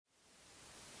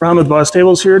Ron with Boss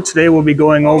Tables here. Today we'll be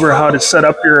going over how to set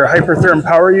up your Hypertherm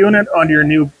power unit onto your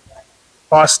new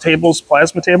Boss Tables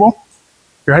plasma table.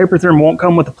 Your Hypertherm won't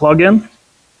come with a plug-in.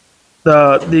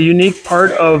 The unique part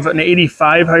of an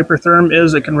 85 Hypertherm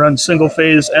is it can run single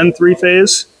phase and three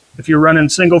phase. If you're running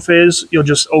single phase, you'll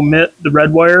just omit the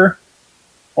red wire,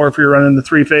 or if you're running the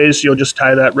three phase, you'll just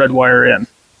tie that red wire in.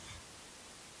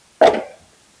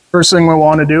 First thing we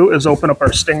want to do is open up our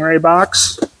Stingray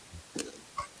box.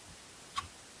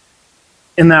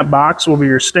 In that box will be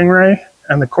your Stingray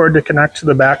and the cord to connect to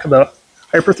the back of the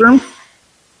Hypertherm.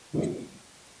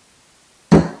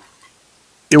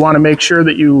 You want to make sure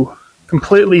that you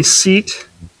completely seat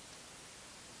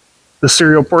the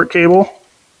serial port cable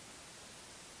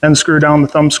and screw down the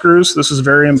thumb screws. This is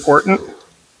very important.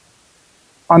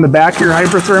 On the back of your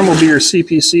Hypertherm will be your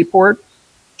CPC port.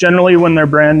 Generally, when they're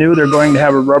brand new, they're going to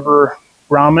have a rubber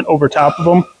grommet over top of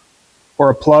them or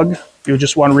a plug. You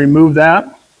just want to remove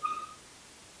that.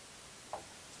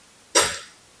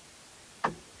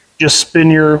 Just spin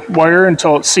your wire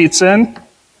until it seats in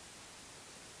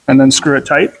and then screw it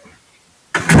tight.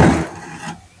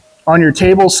 On your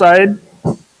table side,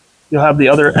 you'll have the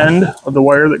other end of the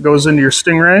wire that goes into your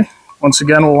Stingray. Once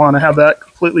again, we'll want to have that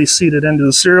completely seated into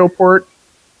the serial port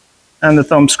and the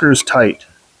thumb screws tight.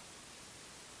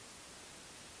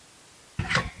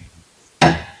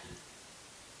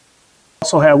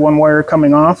 Also have one wire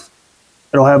coming off.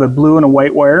 It'll have a blue and a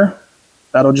white wire.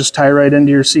 That'll just tie right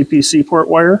into your CPC port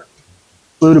wire.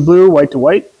 Blue to blue, white to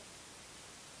white.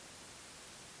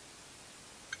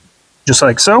 Just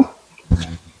like so.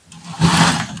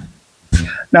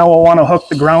 Now we'll want to hook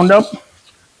the ground up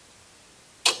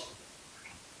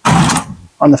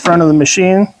on the front of the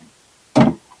machine.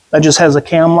 That just has a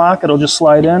cam lock. It'll just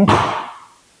slide in.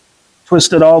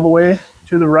 Twist it all the way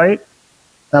to the right.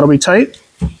 That'll be tight.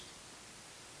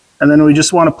 And then we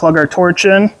just want to plug our torch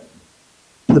in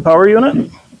to the power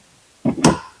unit.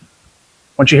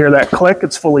 Once you hear that click,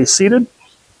 it's fully seated.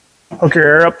 Hook your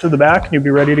air up to the back and you'll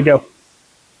be ready to go.